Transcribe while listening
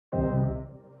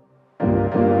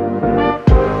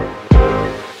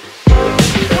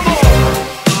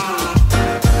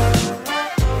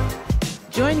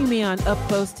Up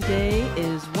Close today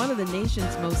is one of the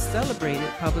nation's most celebrated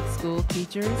public school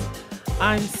teachers.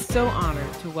 I'm so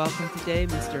honored to welcome today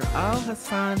Mr.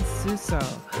 Alhassan Susso.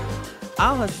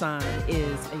 Alhassan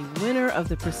is a winner of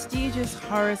the prestigious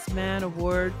Horace Mann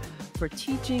Award for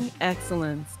Teaching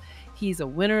Excellence. He's a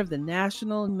winner of the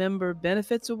National Member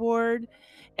Benefits Award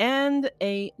and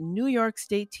a New York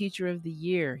State Teacher of the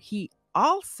Year. He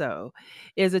also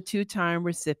is a two-time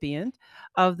recipient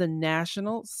of the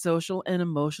National Social and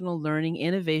Emotional Learning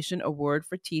Innovation Award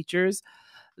for Teachers.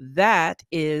 That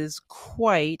is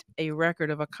quite a record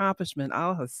of accomplishment,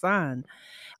 Al Hassan.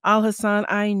 Al Hassan,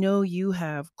 I know you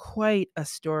have quite a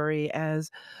story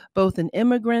as both an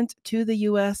immigrant to the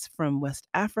U.S. from West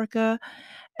Africa,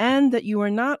 and that you are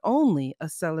not only a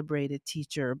celebrated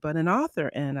teacher, but an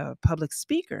author and a public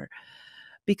speaker,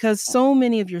 because so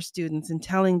many of your students in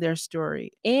telling their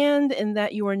story, and in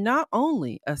that you are not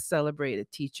only a celebrated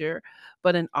teacher,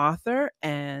 but an author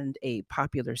and a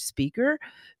popular speaker,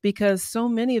 because so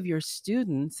many of your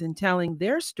students in telling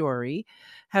their story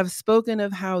have spoken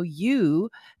of how you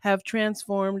have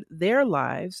transformed their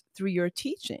lives through your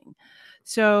teaching.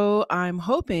 So I'm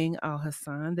hoping, Al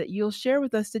Hassan, that you'll share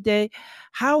with us today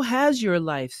how has your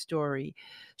life story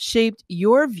shaped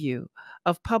your view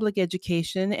of public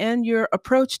education and your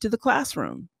approach to the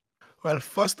classroom? Well,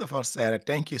 first of all, Sarah,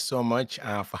 thank you so much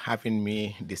for having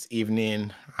me this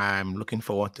evening. I'm looking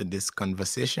forward to this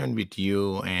conversation with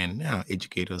you and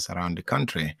educators around the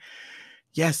country.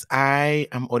 Yes, I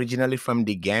am originally from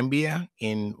the Gambia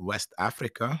in West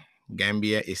Africa.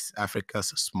 Gambia is Africa's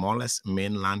smallest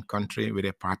mainland country with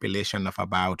a population of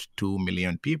about 2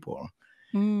 million people.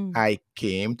 Mm. I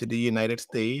came to the United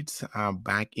States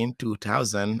back in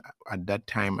 2000. At that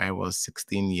time, I was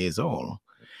 16 years old.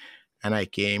 And I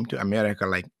came to America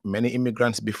like many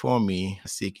immigrants before me,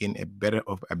 seeking a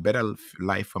better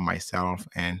life for myself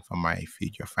and for my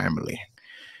future family.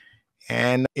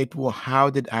 And how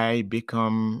did I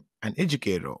become an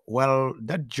educator? Well,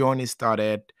 that journey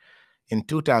started in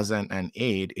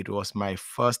 2008. It was my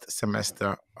first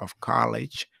semester of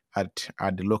college at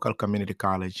the local community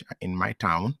college in my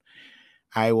town.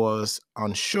 I was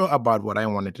unsure about what I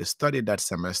wanted to study that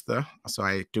semester, so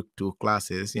I took two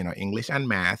classes, English and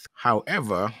math.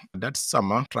 However, that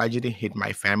summer, tragedy hit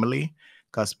my family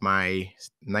because my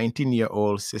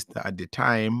 19-year-old sister at the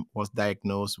time was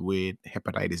diagnosed with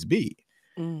hepatitis B.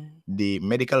 Mm. The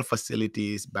medical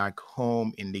facilities back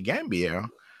home in the Gambia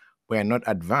were not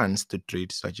advanced to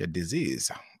treat such a disease.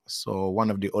 So,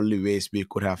 one of the only ways we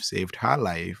could have saved her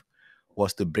life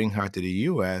was to bring her to the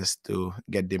US to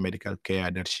get the medical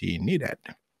care that she needed.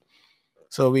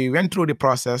 So we went through the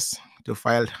process to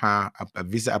file her a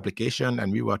visa application,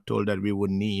 and we were told that we would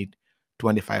need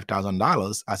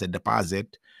 $25,000 as a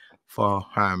deposit for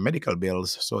her medical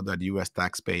bills so that US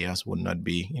taxpayers would not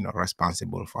be,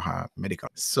 responsible for her medical.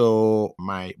 So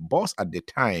my boss at the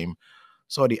time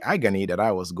saw the agony that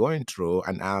I was going through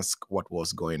and asked what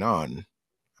was going on.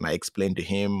 And I explained to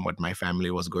him what my family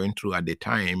was going through at the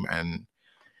time. And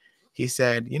he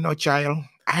said, child,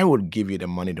 I would give you the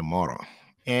money tomorrow.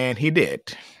 And he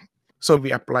did. So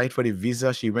we applied for the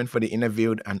visa. She went for the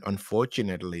interview, and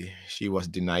unfortunately, she was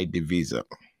denied the visa.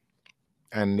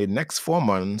 And the next 4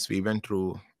 months, we went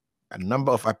through a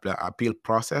number of appeal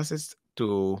processes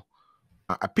to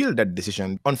appeal that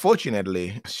decision.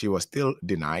 Unfortunately, she was still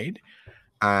denied.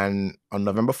 And on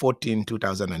November 14,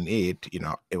 2008,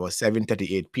 it was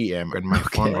 7:38 p.m. when my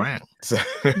phone Okay. rang. So,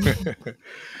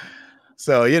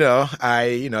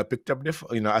 picked up the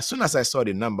phone. As soon as I saw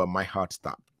the number, my heart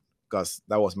stopped because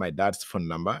that was my dad's phone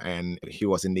number, and he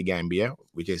was in the Gambia,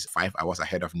 which is 5 hours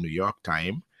ahead of New York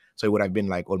time. So it would have been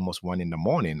like almost 1 in the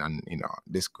morning, and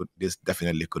this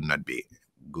definitely could not be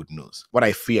good news. What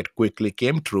I feared quickly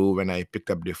came true when I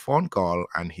picked up the phone call,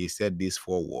 and he said these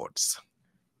four words: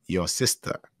 "Your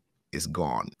sister is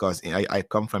gone." Because I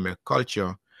come from a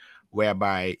culture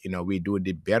whereby we do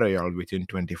the burial within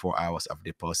 24 hours of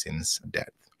the person's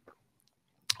death.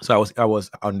 So I was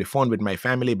on the phone with my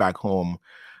family back home,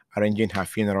 arranging her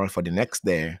funeral for the next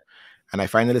day, and I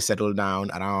finally settled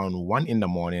down around 1 in the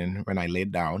morning when I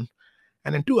laid down.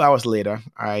 And then 2 hours later,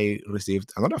 I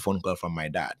received another phone call from my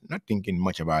dad. Not thinking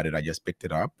much about it, I just picked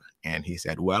it up, and he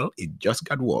said, "Well, it just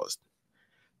got worse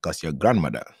because your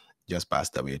grandmother just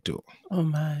passed away too." Oh,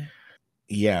 my.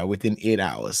 Yeah, within 8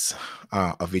 hours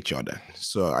of each other.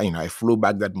 So, I flew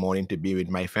back that morning to be with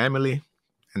my family.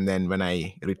 And then when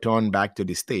I returned back to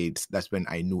the States, that's when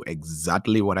I knew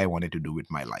exactly what I wanted to do with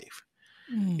my life.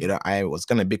 Mm. I was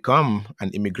going to become an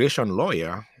immigration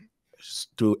lawyer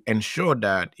to ensure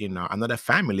that, another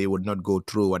family would not go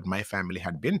through what my family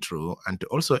had been through, and to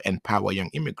also empower young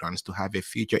immigrants to have a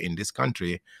future in this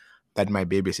country that my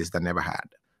baby sister never had.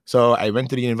 So I went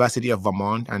to the University of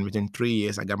Vermont, and within 3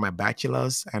 years, I got my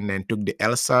bachelor's and then took the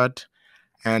LSAT.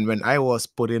 And when I was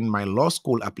putting my law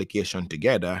school application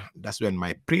together, that's when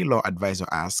my pre-law advisor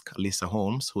asked Lisa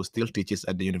Holmes, who still teaches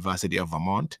at the University of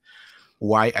Vermont,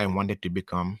 why I wanted to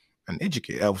become an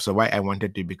educator, so why I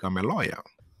wanted to become a lawyer.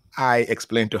 I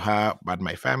explained to her about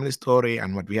my family story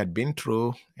and what we had been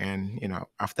through. And,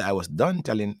 after I was done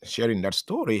sharing that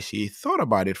story, she thought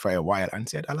about it for a while and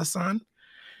said, Alhassan,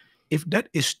 if that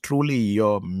is truly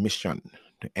your mission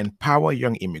to empower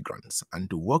young immigrants and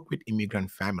to work with immigrant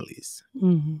families,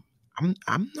 Mm-hmm.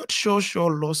 I'm not sure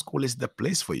law school is the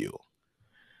place for you.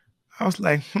 I was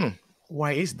like,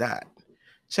 why is that?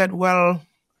 She said, well,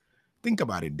 think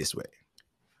about it this way.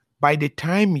 By the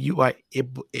time you are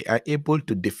able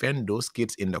to defend those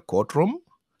kids in the courtroom,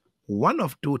 one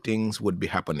of two things would be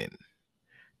happening.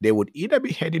 They would either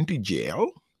be heading to jail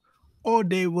or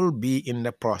they will be in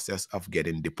the process of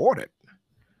getting deported.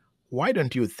 Why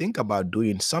don't you think about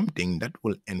doing something that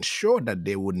will ensure that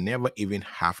they would never even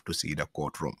have to see the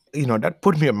courtroom? That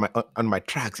put me on my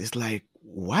tracks. It's like,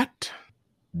 what?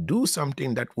 Do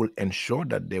something that will ensure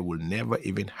that they will never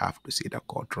even have to see the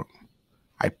courtroom.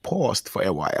 I paused for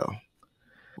a while.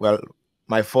 Well,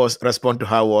 my first response to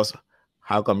her was,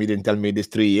 how come you didn't tell me this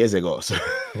 3 years ago? So,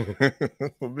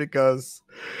 because,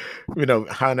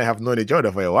 her and I have known each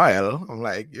other for a while. I'm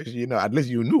like, at least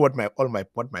you knew what my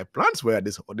plans were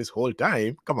this whole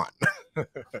time. Come on.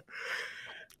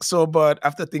 So, but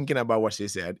after thinking about what she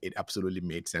said, it absolutely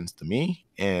made sense to me.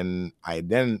 And I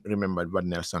then remembered what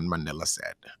Nelson Mandela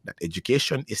said, that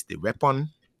education is the weapon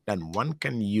that one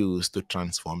can use to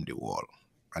transform the world.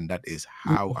 And that is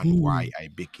how and why I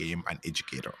became an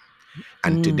educator.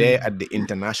 And today at the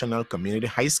International Community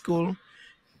High School,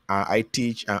 I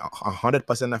teach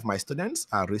 100% of my students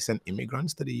are recent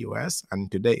immigrants to the US. And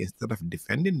today, instead of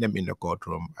defending them in the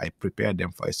courtroom, I prepare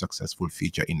them for a successful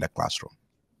future in the classroom.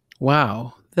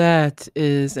 Wow, that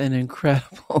is an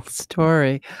incredible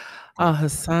story.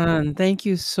 Alhassan, thank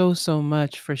you so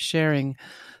much for sharing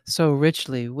so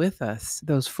richly with us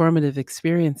those formative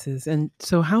experiences. And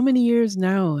so, how many years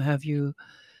now have you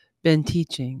been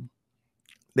teaching?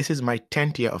 This is my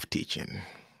 10th year of teaching.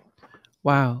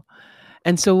 Wow.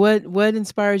 And so what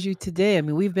inspires you today? I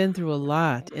mean, we've been through a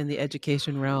lot in the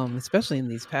education realm, especially in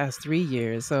these past 3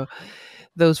 years. So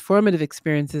those formative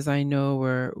experiences I know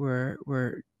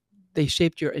were they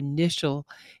shaped your initial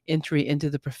entry into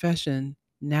the profession.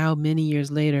 Now many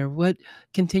years later, what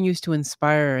continues to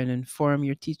inspire and inform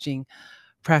your teaching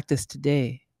practice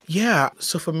today? Yeah.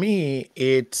 So for me,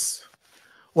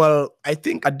 well, I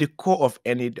think at the core of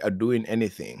doing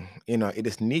anything, it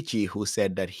is Nietzsche who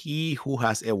said that he who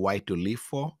has a why to live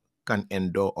for can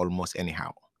endure almost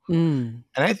anyhow. Mm.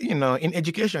 And I think, in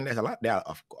education, there's a lot there.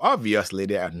 Obviously,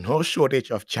 there are no shortage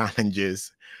of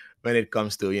challenges when it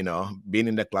comes to, being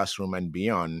in the classroom and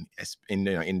beyond in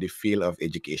the field of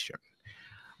education.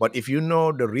 But if you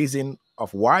know the reason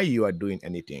of why you are doing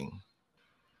anything,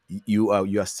 you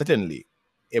are certainly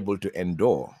able to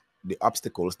endure the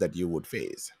obstacles that you would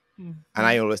face. And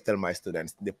I Mhm. always tell my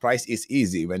students, the price is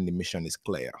easy when the mission is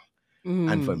clear.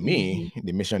 And for Mm, me, mhm,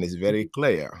 the mission is very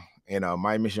clear.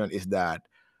 My mission is that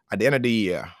at the end of the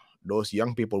year, those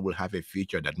young people will have a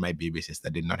future that my baby sister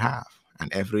did not have.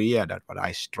 And every year, that's what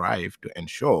I strive to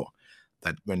ensure,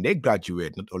 that when they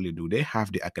graduate, not only do they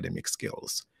have the academic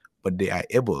skills, but they are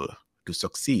able to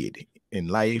succeed in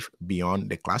life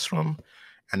beyond the classroom,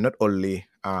 and not only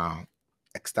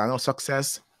external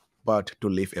success, but to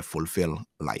live a fulfilled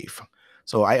life.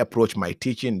 So I approach my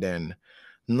teaching then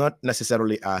not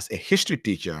necessarily as a history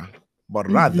teacher, but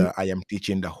mhm, rather I am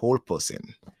teaching the whole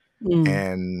person.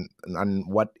 mm, And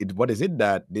what is it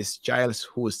that this child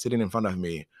who is sitting in front of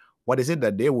me, what is it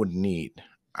that they would need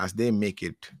as they make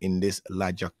it in this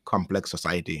larger complex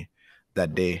society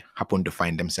that they happen to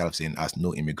find themselves in as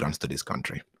new immigrants to this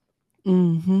country?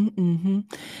 mhm, mhm.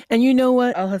 And you know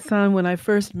what, Al Hassan, when I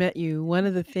first met you, one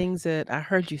of the things that I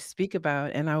heard you speak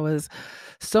about, and I was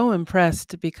so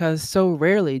impressed because so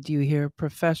rarely do you hear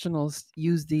professionals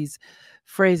use these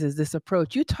phrases, this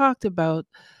approach. You talked about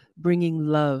bringing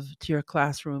love to your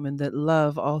classroom and that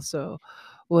love also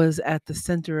was at the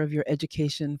center of your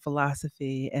education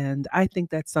philosophy. And I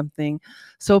think that's something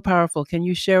so powerful. Can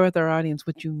you share with our audience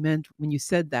what you meant when you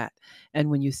said that and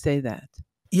when you say that?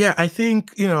 Yeah, I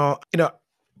think,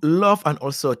 love and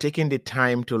also taking the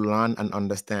time to learn and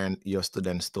understand your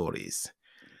students' stories.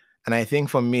 And I think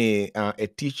for me,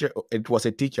 it was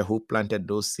a teacher who planted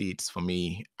those seeds for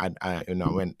me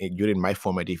during my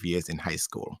formative years in high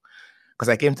school. Because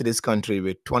I came to this country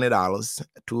with $20,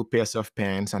 two pairs of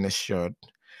pants, and a shirt,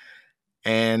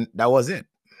 and that was it.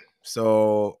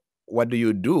 So what do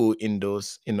you do in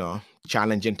those,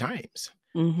 challenging times?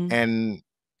 Mhm. And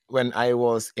when I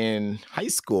was in high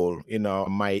school,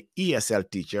 my ESL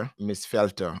teacher, Miss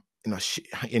Felter, she,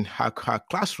 in her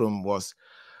classroom was,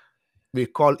 we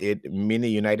call it mini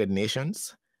United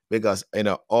Nations, because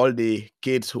all the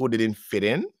kids who didn't fit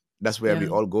in, that's where we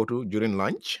Yeah. all go to during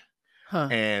lunch. Huh.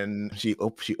 And she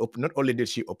opened, not only did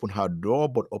she open her door,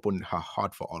 but opened her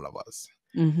heart for all of us.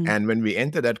 Mhm. And when we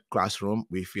enter that classroom,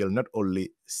 we feel not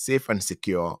only safe and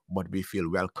secure, but we feel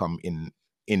welcome in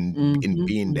Mhm.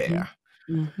 being Mhm. there.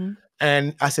 Mhm.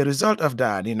 And as a result of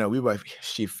that,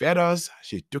 she fed us,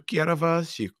 she took care of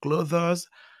us, she clothed us,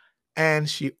 and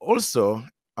she also,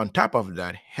 on top of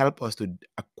that, helped us to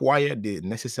acquire the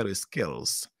necessary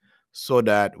skills so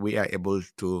that we are able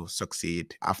to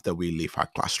succeed after we leave our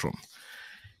classroom.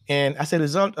 And as a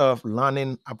result of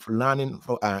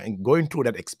and going through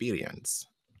that experience,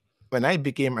 when I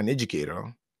became an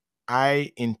educator,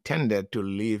 I intended to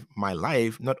live my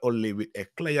life not only with a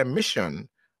clear mission,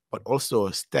 but also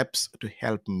steps to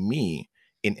help me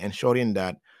in ensuring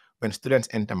that when students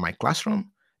enter my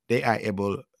classroom, they are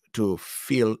able to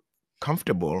feel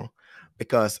comfortable,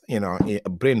 because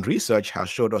brain research has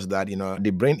showed us that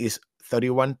the brain is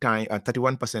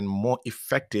 31% more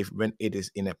effective when it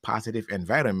is in a positive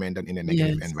environment than in a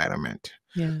negative Yes. environment.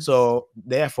 Yes. So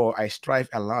therefore, I strive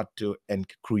a lot to and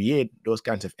create those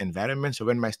kinds of environments. So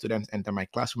when my students enter my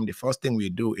classroom, the first thing we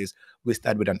do is we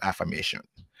start with an affirmation.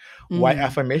 Why Mm.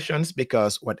 affirmations?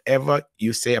 Because whatever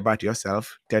you say about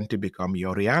yourself tend to become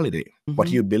your reality. What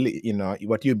Mhm. you believe,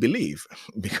 what you believe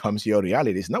becomes your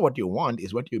reality. It's not what you want,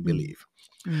 it's what you Mm. believe.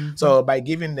 Mhm. So by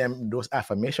giving them those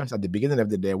affirmations at the beginning of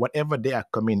the day, whatever they are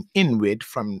coming in with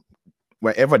from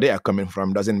wherever they are coming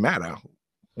from doesn't matter.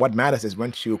 What matters is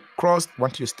once you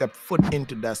step foot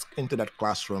into that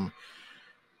classroom,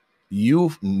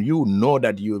 you know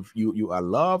that you are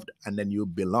loved, and then you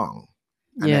belong.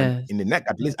 And then Yes. in the next,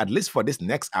 at least for this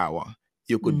next hour,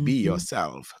 you could be Mhm.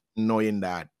 yourself, knowing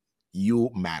that you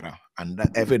matter. And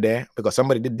that every day, because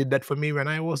somebody did that for me when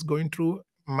I was going through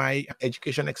my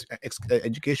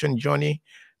education journey,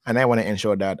 and I want to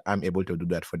ensure that I'm able to do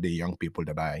that for the young people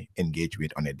that I engage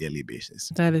with on a daily basis.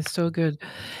 That is so good.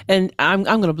 And I'm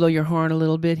gonna blow your horn a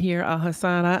little bit here, Al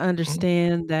Hassan. I Mhm,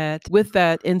 understand that with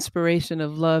that inspiration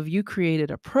of love, you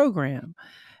created a program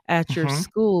at your mhm,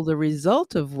 school, the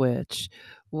result of which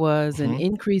was an mhm,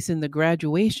 increase in the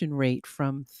graduation rate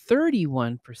from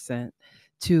 31%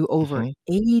 to over mhm,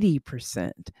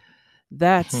 80%.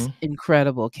 That's mhm.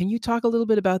 incredible. Can you talk a little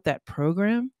bit about that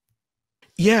program?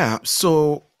 Yeah,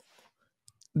 so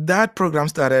that program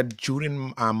started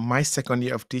during my second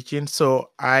year of teaching.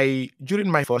 So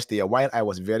during my first year, while I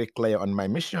was very clear on my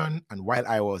mission and while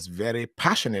I was very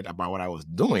passionate about what I was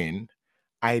doing,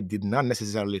 I did not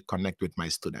necessarily connect with my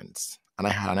students, and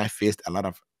I faced a lot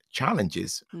of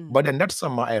challenges. Mm. But then that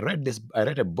summer, I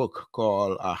read a book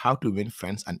called "How to Win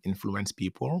Friends and Influence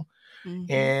People," Mhm.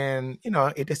 and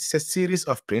it is a series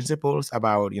of principles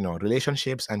about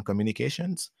relationships and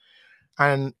communications.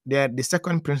 And the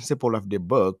second principle of the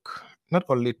book not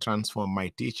only transformed my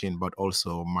teaching, but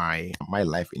also my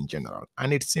life in general.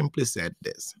 And it simply said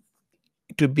this: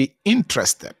 to be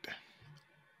interested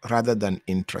rather than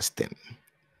interesting.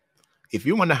 If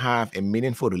you want to have a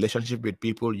meaningful relationship with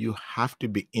people, you have to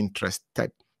be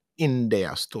interested in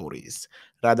their stories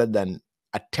rather than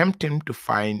attempting to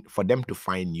find for them to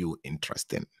find you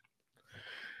interesting.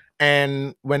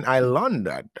 And when I learned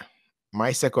that,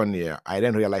 my second year, I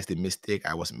then realized the mistake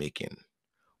I was making.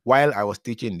 While I was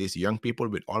teaching these young people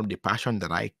with all the passion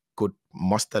that I could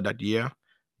muster that year,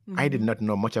 I did Mhm. not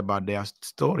know much about their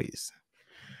stories.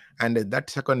 And that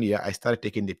second year, I started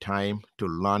taking the time to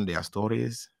learn their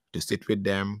stories, to sit with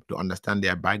them, to understand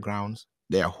their backgrounds,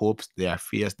 their hopes, their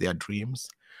fears, their dreams.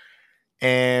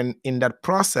 And in that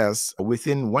process,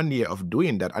 within 1 year of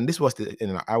doing that, and this was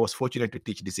I was fortunate to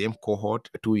teach the same cohort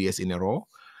 2 years in a row.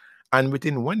 And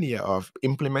within 1 year of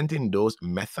implementing those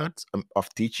methods of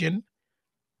teaching,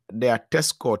 their test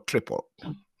score tripled.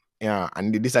 Yeah,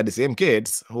 and these are the same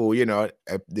kids who,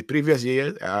 the previous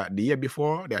year, the year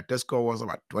before, their test score was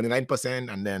about 29%,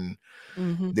 and then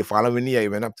Mhm. the following year, it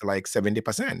went up to like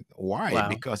 70%. Why? Wow.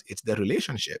 Because it's the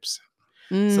relationships.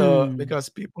 So, Mm. because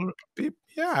people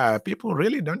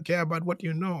really don't care about what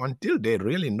you know until they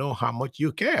really know how much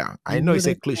you care. I know No, it's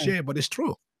a that's right. cliche, but it's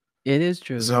true. It is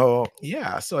true. So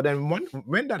yeah, so then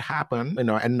when that happened,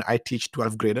 and I teach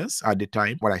 12th graders at the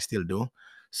time, what I still do.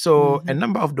 So a Mhm.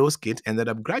 number of those kids ended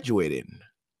up graduating.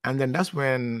 And then that's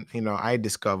when, I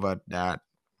discovered that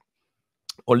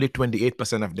only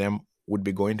 28% of them would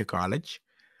be going to college.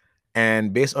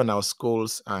 And based on our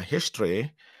school's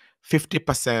history,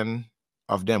 50%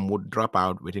 of them would drop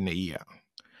out within a year.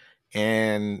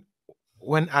 And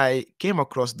when I came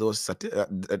across those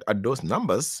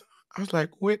numbers, I was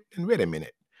like, wait a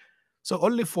minute. So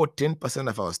only 14%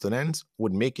 of our students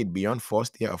would make it beyond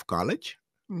first year of college.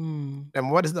 Mm.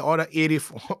 And what is the other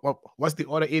 84? What's the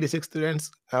other 86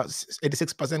 students,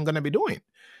 86% going to be doing?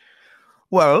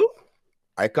 Well,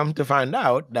 I come to find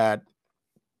out that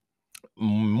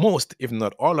most, if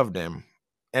not all of them,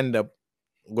 end up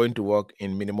going to work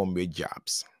in minimum wage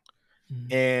jobs.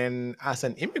 Mm. And as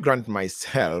an immigrant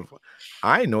myself,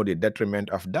 I know the detriment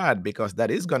of that because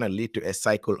that is going to lead to a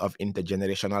cycle of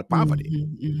intergenerational poverty.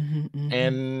 Mhm, mhm, mhm.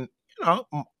 And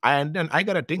and then I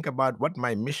got to think about what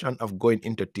my mission of going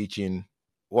into teaching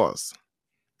was.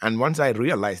 And once I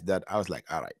realized that, I was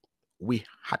like, all right, we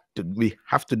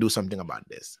have to do something about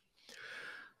this.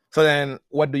 So then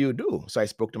what do you do? So I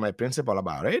spoke to my principal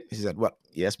about it. He said, well,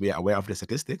 yes, we are aware of the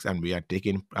statistics and we are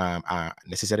taking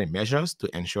necessary measures to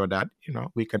ensure that,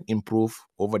 we can improve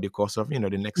over the course of, the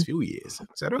next few years.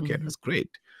 I said, okay, Mhm, that's great.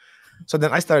 So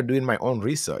then I started doing my own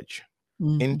research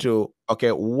mhm, into,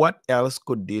 okay, what else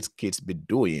could these kids be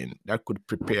doing that could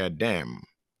prepare them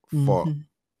for mhm,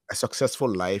 a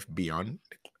successful life beyond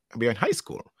high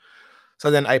school? So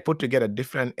then I put together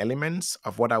different elements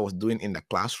of what I was doing in the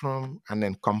classroom and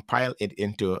then compile it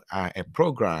into a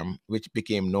program which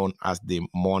became known as the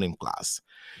morning class.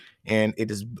 And it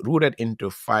is rooted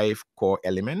into 5 core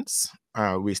elements.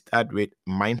 We start with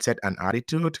mindset and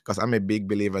attitude because I'm a big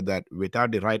believer that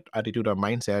without the right attitude or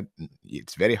mindset,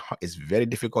 it's very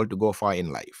difficult to go far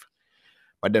in life.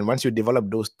 But then once you develop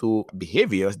those two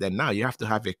behaviors, then now you have to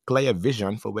have a clear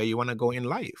vision for where you want to go in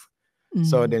life.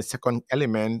 So mhm, the second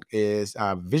element is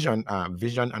vision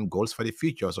and goals for the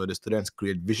future. So the students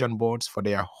create vision boards for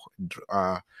their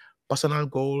uh, personal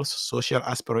goals, social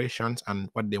aspirations, and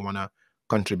what they want to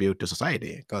contribute to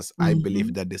society. Because I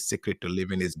believe mhm, that the secret to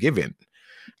living is giving.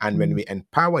 And when mhm, we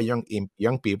empower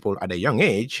young people at a young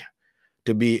age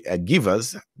to be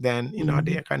givers, then they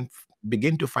mhm, can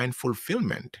begin to find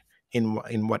fulfillment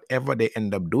in whatever they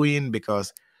end up doing.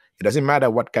 Because it doesn't matter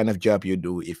what kind of job you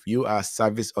do, if you are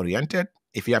service oriented,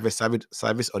 if you have a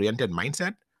service oriented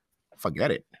mindset,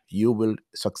 forget it. You will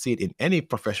succeed in any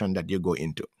profession that you go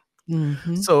into.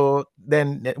 mhm, So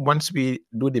then once we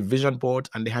do the vision boards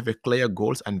and they have a clear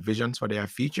goals and visions for their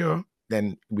future,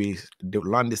 then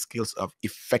learn the skills of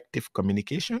effective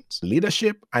communications,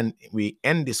 leadership, and we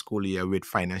end the school year with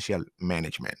financial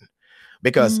management.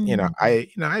 Because mm.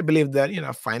 I believe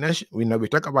that financial, we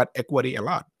talk about equity a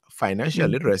lot. Financial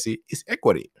Mhm. literacy is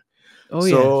equity. Oh,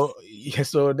 So yes. yeah,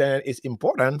 so then it's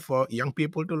important for young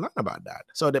people to learn about that.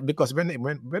 So that because when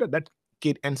whether that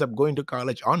kid ends up going to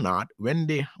college or not,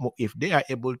 if they are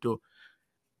able to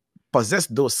possess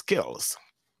those skills,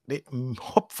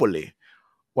 hopefully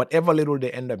whatever little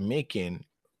they end up making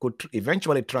could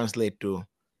eventually translate to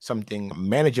something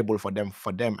manageable for them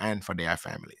and for their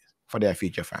families, for their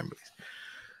future families.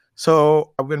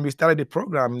 So when we started the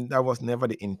program, that was never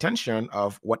the intention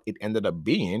of what it ended up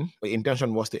being. The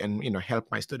intention was to help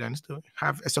my students to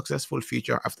have a successful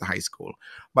future after high school.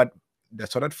 But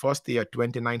that first year,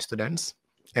 29 students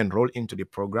enrolled into the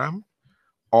program.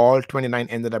 All 29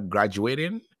 ended up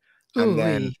graduating, and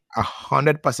then Ooh-wee.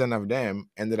 100% of them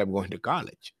ended up going to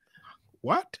college.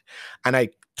 What? And I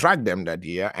tracked them that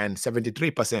year, and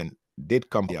 73% did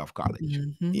come year of college.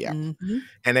 Mhm, Yeah. mhm.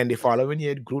 And then the following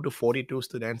year, it grew to 42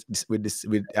 students with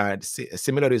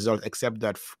similar results, except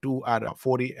that 2 out of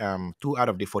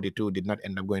the 42 did not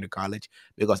end up going to college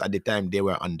because at the time they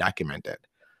were undocumented.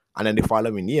 And then the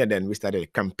following year, then we started a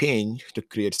campaign to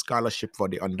create scholarship for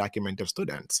the undocumented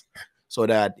students, so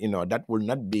that that will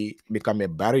not become a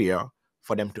barrier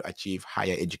for them to achieve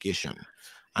higher education.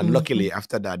 And Mhm, luckily,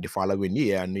 after that, the following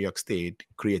year, New York State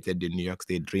created the New York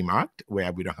State Dream Act,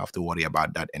 where we don't have to worry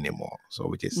about that anymore. So,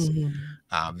 which is mhm.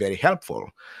 very helpful.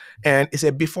 And it's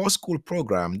a before school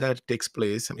program that takes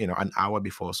place, an hour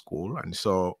before school. And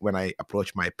so when I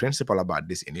approached my principal about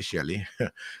this initially,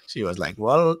 she was like,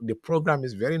 well, the program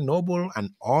is very noble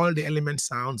and all the elements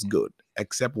sounds good,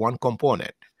 except one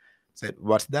component. I said,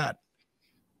 what's that?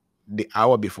 The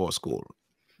hour before school.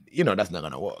 That's not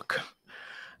going to work. I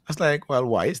was like, well,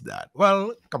 why is that?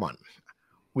 Well, come on.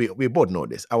 We both know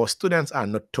this. Our students are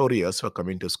notorious for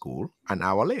coming to school an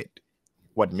hour late.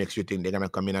 What makes you think they're going to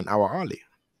come in an hour early?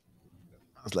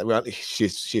 I was like, well,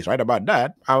 she's right about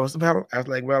that. I was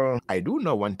like, well, I do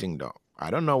know one thing though. I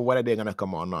don't know whether they're gonna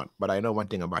come or not, but I know one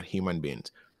thing about human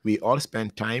beings. We all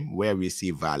spend time where we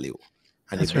see value.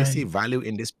 And if That's they see right. value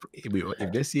in this,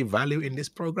 if they see value in this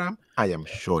program, I am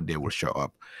sure they will show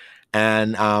up.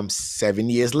 And 7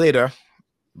 years later,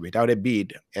 without a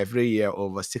bid, every year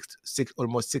over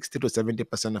almost 60 to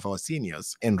 70% of our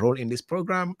seniors enroll in this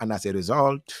program. And as a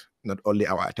result, not only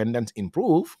our attendance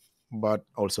improve, but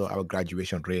also our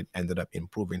graduation rate ended up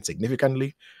improving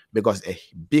significantly because a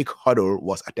big hurdle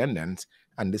was attendance.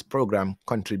 And this program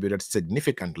contributed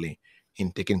significantly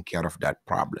in taking care of that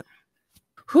problem.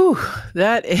 Whew,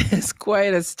 that is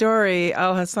quite a story.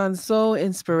 Al Hassan, so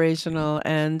inspirational.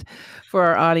 And for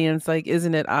our audience, like,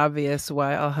 isn't it obvious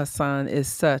why Al Hassan is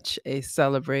such a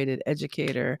celebrated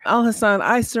educator? Al Hassan,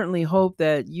 I certainly hope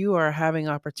that you are having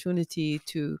opportunity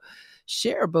to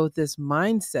share both this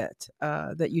mindset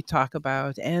that you talk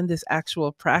about and this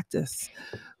actual practice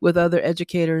with other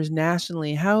educators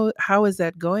nationally. How is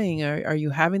that going? Are you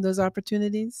having those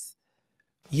opportunities?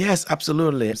 Yes,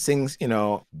 absolutely. Since,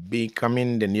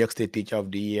 becoming the New York State Teacher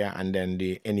of the Year and then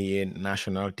the NEA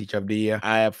National Teacher of the Year,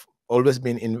 I have always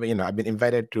been I've been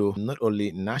invited to not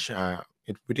only national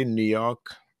within New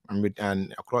York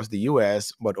and across the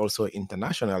US, but also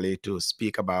internationally to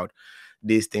speak about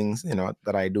these things,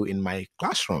 that I do in my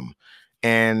classroom.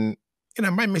 And,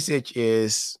 my message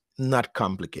is not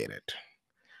complicated.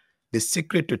 The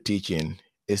secret to teaching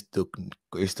is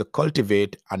to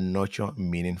cultivate and nurture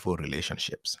meaningful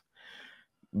relationships.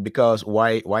 Because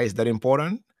why is that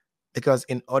important? Because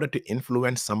in order to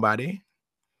influence somebody,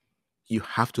 you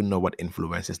have to know what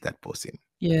influences that person.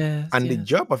 Yes, And the yes.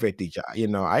 job of a teacher,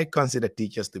 I consider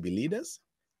teachers to be leaders.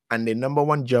 And the number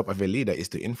one job of a leader is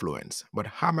to influence. But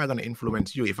how am I going to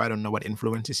influence you if I don't know what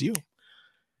influences you?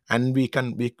 And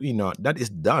that is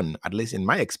done, at least in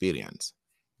my experience,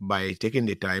 by taking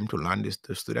the time to learn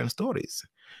the student stories.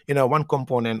 One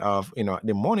component of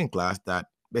the morning class that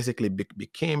basically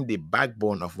became the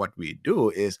backbone of what we do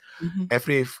is Mhm.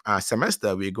 every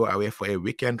semester we go away for a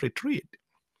weekend retreat.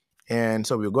 And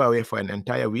so we go away for an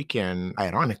entire weekend.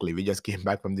 Ironically, we just came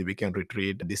back from the weekend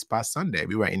retreat this past Sunday.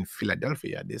 We were in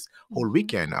Philadelphia this whole Mhm.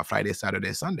 weekend, Friday,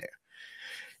 Saturday, Sunday.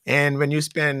 And when you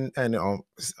spend,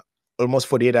 almost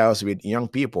 48 hours with young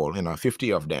people,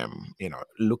 50 of them,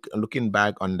 looking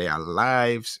back on their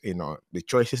lives, the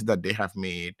choices that they have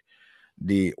made,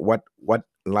 the what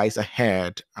lies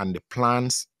ahead, and the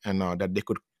plans, that they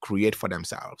could create for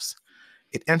themselves,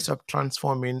 it ends up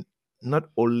transforming not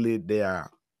only their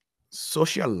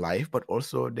social life but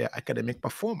also their academic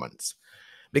performance,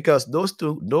 because those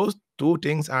two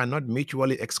things are not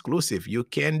mutually exclusive. You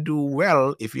can do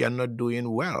well if you are not doing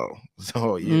well.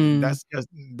 So Mm.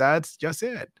 that's just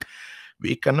it.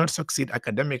 We cannot succeed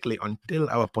academically until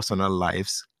our personal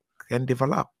lives can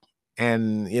develop.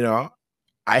 And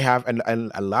I have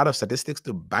a lot of statistics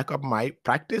to back up my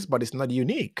practice, but it's not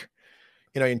unique.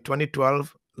 In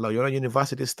 2012, Loyola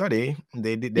University study,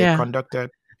 they Yeah.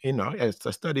 conducted, it's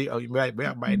a study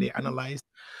whereby they Mhm. analyzed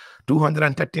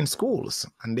 213 schools,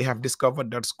 and they have discovered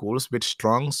that schools with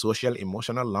strong social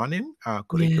emotional learning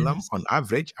curriculum Yes. on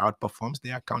average outperforms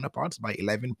their counterparts by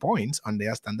 11 points on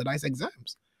their standardized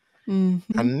exams. Mhm.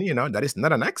 And that is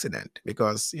not an accident,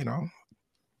 because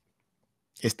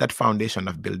it's that foundation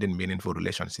of building meaningful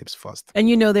relationships first. And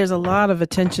there's a lot of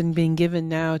attention being given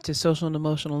now to social and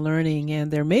emotional learning, and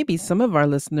there may be some of our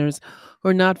listeners who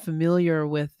are not familiar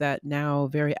with that now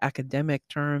very academic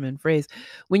term and phrase.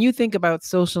 When you think about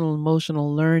social and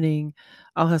emotional learning,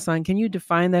 Al Hassan, can you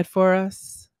define that for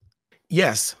us?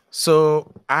 Yes.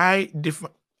 So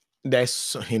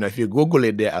there's if you Google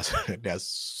it, there's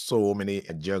so many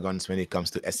jargons when it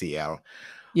comes to SEL.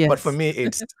 But for Yes. me,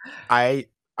 it's I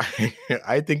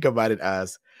I think about it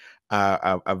as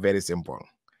a very simple.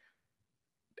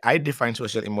 I define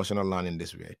social emotional learning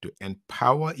this way: to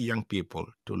empower young people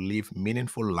to live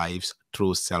meaningful lives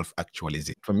through self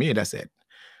actualization. For me, that's it.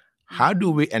 How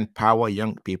do Mhm. we empower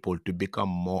young people to become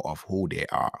more of who they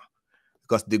are?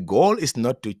 Because the goal is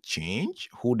not to change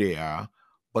who they are,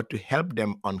 but to help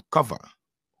them uncover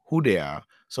who they are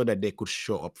so that they could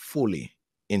show up fully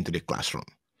into the classroom.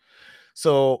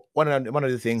 So one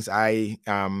of the things I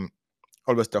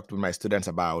always talk to my students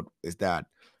about is that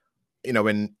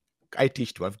when I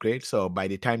teach 12th grade, so by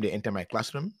the time they enter my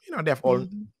classroom, they've all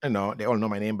Mhm. they all know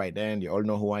my name by then. They all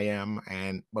know who I am,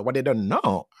 and but what they don't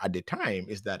know at the time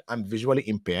is that I'm visually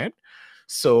impaired.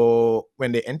 So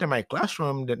when they enter my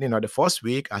classroom, then the first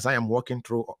week, as I am walking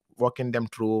them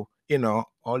through,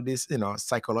 all these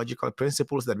psychological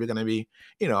principles that we're gonna be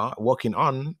working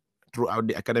on throughout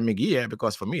the academic year,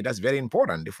 because for me that's very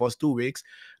important. The first 2 weeks,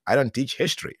 I don't teach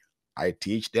history. I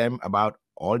teach them about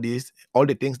all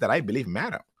the things that I believe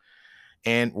matter.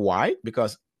 And why?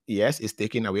 Because yes, it's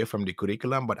taken away from the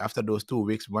curriculum, but after those 2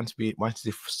 weeks, once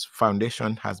the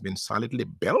foundation has been solidly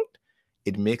built,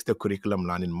 it makes the curriculum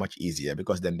learning much easier,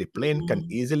 because then the plane can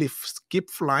Mm. easily keep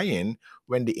flying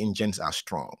when the engines are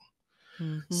strong.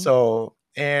 Mhm. So,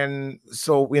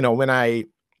 when I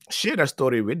share that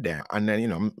story with them, and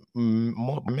then,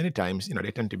 many times,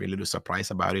 they tend to be a little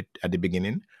surprised about it at the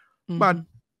beginning. But Mhm.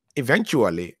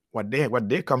 eventually, what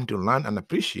they come to learn and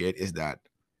appreciate is that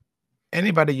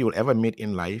anybody you'll ever meet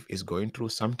in life is going through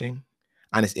something,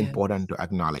 and it's Yes. important to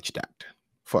acknowledge that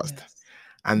first. Yes.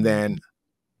 And then Mhm.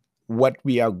 what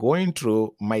we are going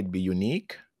through might be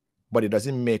unique, but it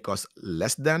doesn't make us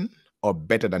less than or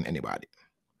better than anybody.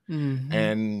 Mhm.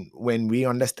 And when we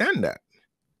understand that,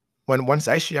 once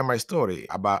I share my story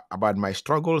about my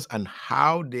struggles and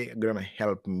how they're gonna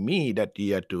help me that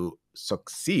year to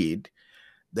succeed,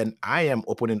 then I am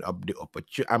opening up the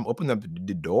opportunity. I'm opening up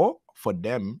the door for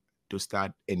them to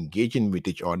start engaging with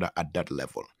each other at that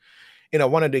level.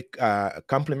 One of the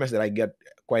compliments that I get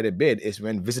quite a bit is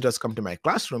when visitors come to my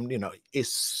classroom.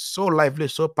 It's so lively,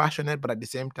 so passionate, but at the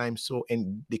same time,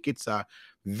 and the kids are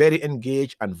very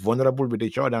engaged and vulnerable with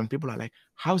each other. And people are like,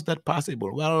 "How's that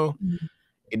possible?" Well, Mhm.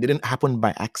 it didn't happen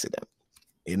by accident.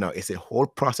 It's a whole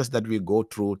process that we go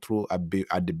through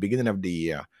at the beginning of the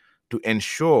year to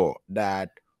ensure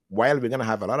that while we're going to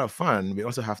have a lot of fun, we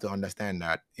also have to understand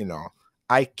that,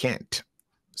 I can't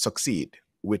succeed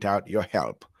without your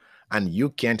help, and you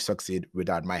can't succeed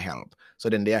without my help. So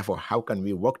then, therefore, how can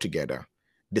we work together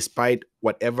despite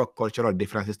whatever cultural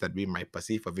differences that we might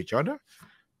perceive of each other,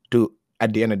 to,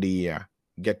 at the end of the year,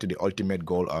 get to the ultimate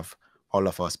goal of all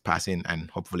of us passing and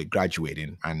hopefully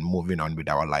graduating and moving on with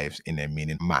our lives in a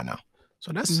meaning manner.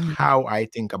 So that's Mhm. how I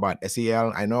think about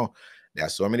SEL. I know there are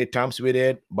so many terms with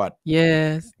it, but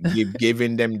Yes.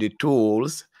 giving them the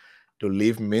tools to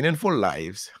live meaningful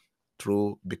lives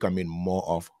through becoming more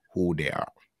of who they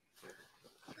are.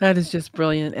 That is just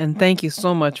brilliant, and thank you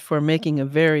so much for making a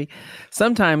very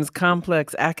sometimes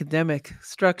complex academic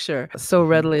structure so Mhm.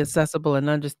 readily accessible and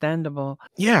understandable.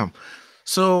 Yeah.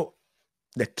 So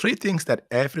the three things that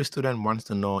every student wants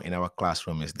to know in our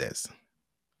classroom is this: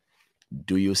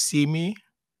 do you see me?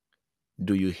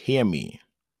 Do you hear me?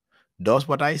 Does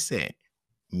what I say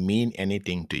mean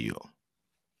anything to you?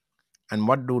 And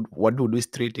what do these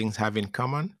three things have in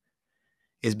common?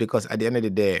 Is because at the end of the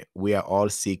day, we are all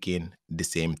seeking the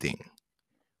same thing.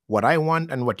 What I want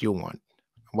and what you want,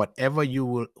 whoever you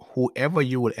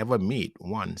will ever meet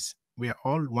once, we are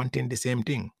all wanting the same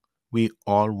thing. We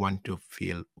all want to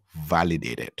feel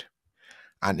validated.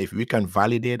 And if we can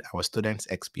validate our students'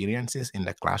 experiences in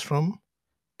the classroom,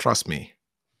 trust me,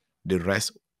 the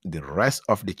rest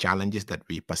of the challenges that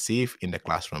we perceive in the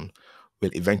classroom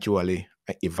will eventually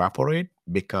evaporate,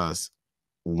 because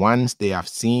once they have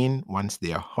seen, once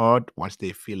they are heard, once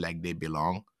they feel like they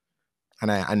belong, and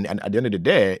at the end of the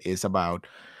day, it's about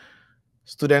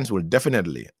students will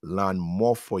definitely learn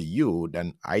more for you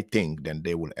than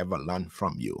they will ever learn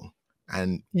from you,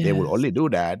 and they will Yes. only do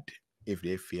that if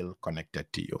they feel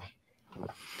connected to you.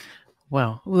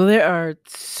 Well, there are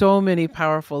so many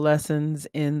powerful lessons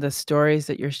in the stories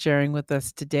that you're sharing with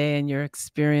us today and your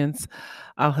experience,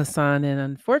 Al Hassan. And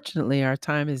unfortunately, our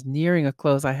time is nearing a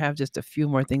close. I have just a few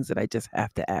more things that I just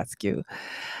have to ask you.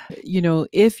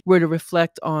 If you were to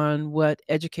reflect on what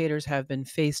educators have been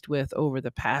faced with over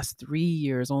the past 3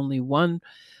 years, only one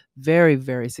very,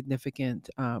 very significant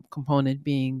component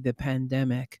being the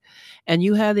pandemic. And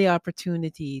you had the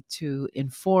opportunity to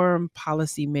inform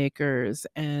policymakers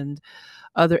and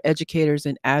other educators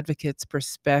and advocates'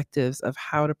 perspectives of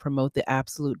how to promote the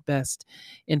absolute best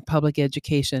in public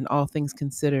education, all things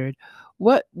considered.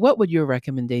 What would your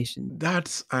recommendation be?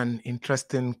 That's an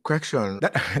interesting question.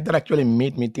 That that actually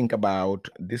made me think about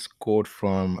this quote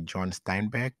from John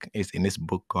Steinbeck. It's in his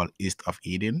book called East of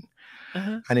Eden.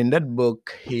 Uh-huh. And in that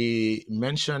book, he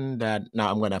mentioned that.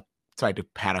 Now I'm gonna try to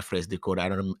paraphrase the quote.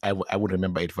 I would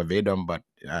remember it verbatim, but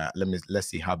let's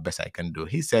see how best I can do.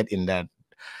 He said in that,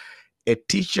 a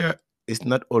teacher is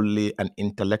not only an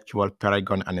intellectual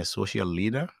paragon and a social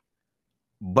leader,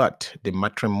 but the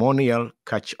matrimonial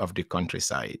catch of the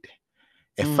countryside.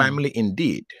 A Mm. family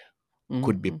indeed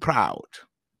could be Mhm. proud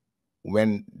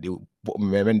when the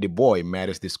boy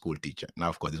marries the school teacher. Now,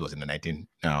 of course, this was in the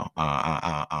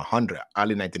 1900s,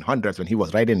 early 1900s when he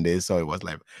was writing this, so it was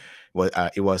like,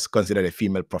 it was considered a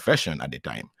female profession at the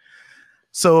time.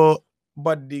 So,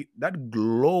 but that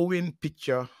glowing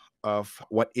picture of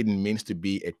what it means to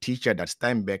be a teacher that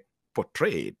Steinbeck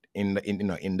portrayed in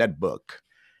that book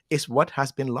is what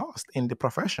has been lost in the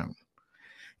profession.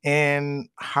 And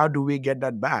how do we get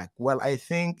that back? Well, I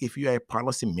think if you are a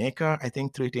policymaker, I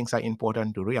think three things are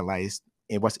important to realize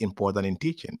in what's important in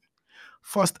teaching.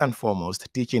 First and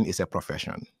foremost, teaching is a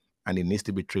profession and it needs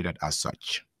to be treated as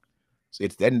such. So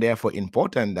it's then therefore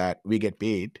important that we get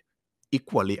paid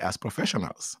equally as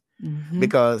professionals.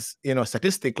 Because,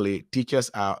 statistically, teachers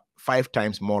are 5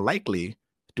 times more likely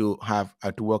to have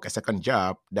to work a second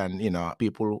job than,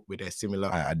 people with a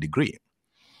similar degree.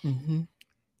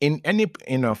 In any,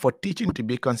 for teaching to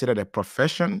be considered a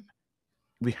profession,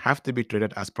 we have to be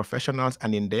treated as professionals,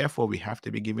 and therefore we have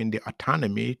to be given the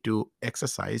autonomy to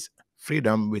exercise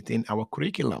freedom within our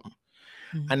curriculum.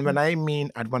 And when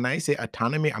I say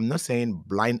autonomy, I'm not saying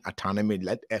blind autonomy,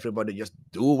 let everybody just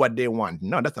do what they want.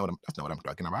 No, that's not what I'm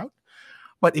talking about.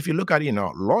 But if you look at,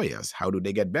 lawyers, how do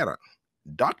they get better?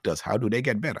 Doctors, how do they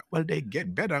get better? Well, they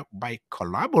get better by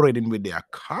collaborating with their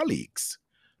colleagues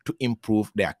to improve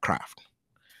their craft.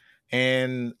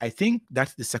 And I think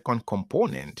that's the second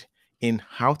component in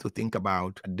how to think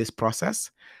about this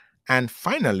process. And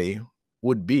finally,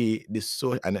 would be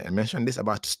and I mentioned this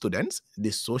about students,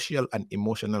 the social and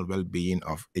emotional well-being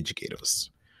of educators.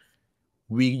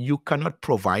 You cannot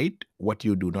provide what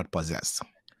you do not possess.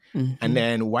 And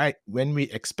then when we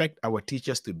expect our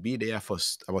teachers to be there for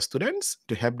our students,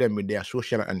 to help them with their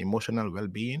social and emotional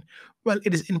well-being, well,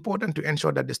 it is important to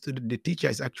ensure that the teacher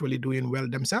is actually doing well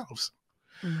themselves.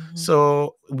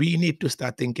 So we need to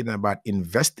start thinking about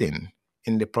investing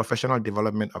in the professional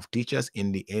development of teachers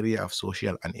in the area of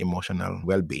social and emotional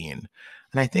well-being.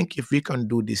 And I think if we can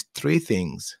do these 3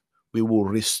 things, we will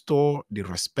restore the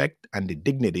respect and the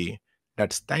dignity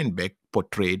that Steinbeck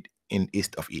portrayed in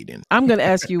East of Eden. I'm going to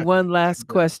ask you one last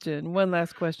question.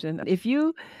 If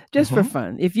you, just for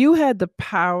fun, if you had the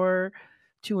power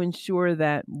to ensure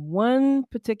that one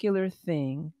particular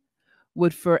thing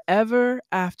would forever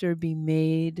after be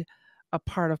made a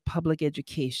part of public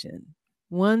education,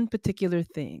 one particular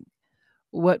thing,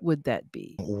 what would that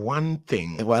be? One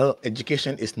thing. Well,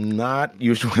 education is not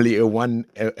usually a one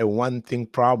thing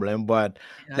problem, but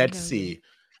let's see.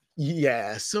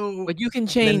 Yeah, so but you can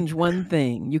change one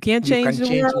thing. You can't change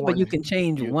the world, but you can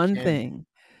change one thing.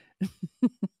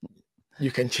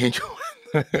 You can change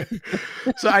one.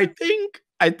 So I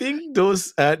think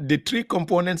those the 3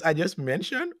 components I just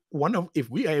mentioned, if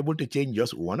we are able to change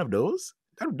just one of those,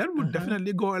 that would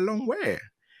definitely go a long way.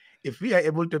 If we are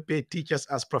able to pay teachers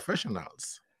as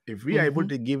professionals, if we are able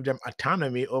to give them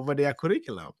autonomy over their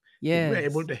curriculum, if we are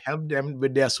able to help them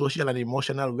with their social and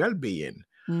emotional well-being,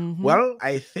 well,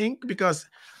 I think because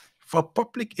for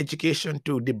public education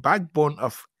to the backbone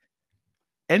of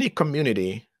any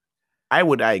community, I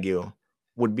would argue,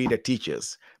 would be the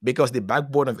teachers, because the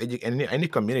backbone of any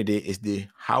community is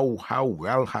how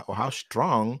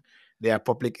strong their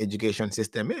public education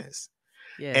system is.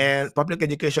 And public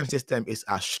education system is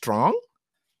as strong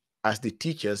as the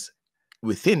teachers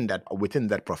within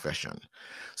that profession.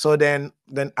 So then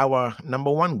our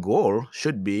number one goal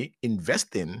should be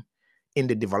investing in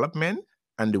the development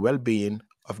and the well-being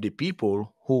of the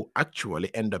people who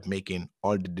actually end up making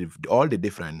all the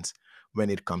difference when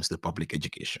it comes to public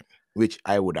education, which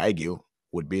I would argue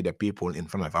would be the people in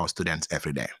front of our students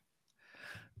every day.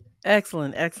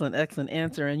 Excellent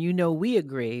answer. And we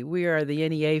agree. We are the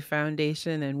NEA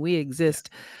Foundation, and we exist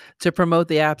to promote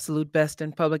the absolute best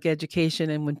in public education.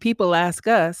 And when people ask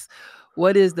us,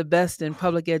 what is the best in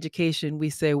public education, we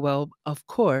say, well, of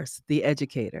course, the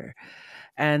educator.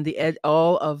 And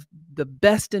all of the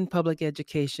best in public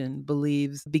education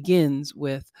begins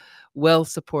with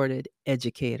well-supported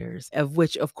educators, of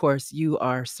which, of course, you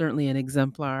are certainly an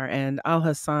exemplar. And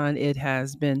Alhassan, it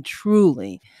has been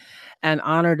truly an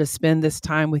honor to spend this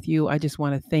time with you. I just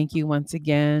want to thank you once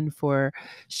again for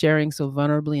sharing so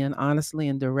vulnerably and honestly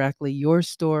and directly your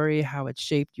story, how it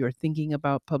shaped your thinking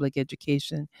about public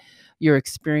education, your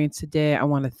experience today. I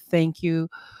want to thank you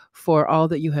for all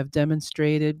that you have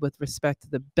demonstrated with respect to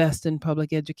the best in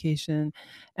public education.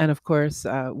 And of course,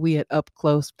 we at Up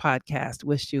Close Podcast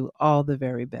wish you all the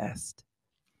very best.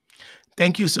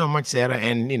 Thank you so much, Sarah.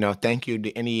 And, thank you,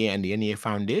 the NEA and the NEA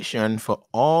Foundation, for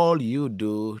all you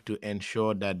do to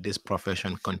ensure that this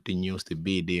profession continues to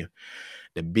be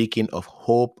the beacon of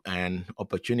hope and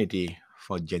opportunity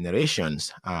for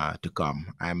generations to come.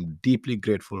 I'm deeply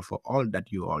grateful for all that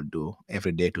you all do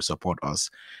every day to support us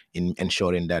in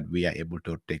ensuring that we are able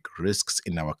to take risks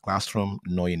in our classroom,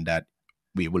 knowing that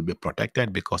we will be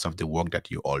protected because of the work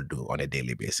that you all do on a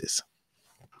daily basis.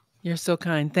 You're so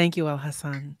kind. Thank you,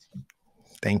 Alhassan.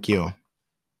 Thank you.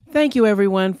 Thank you,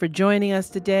 everyone, for joining us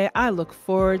today. I look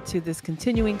forward to this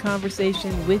continuing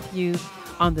conversation with you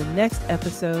on the next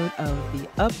episode of the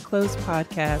Up Close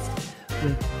Podcast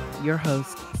with your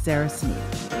host, Sara Sneed.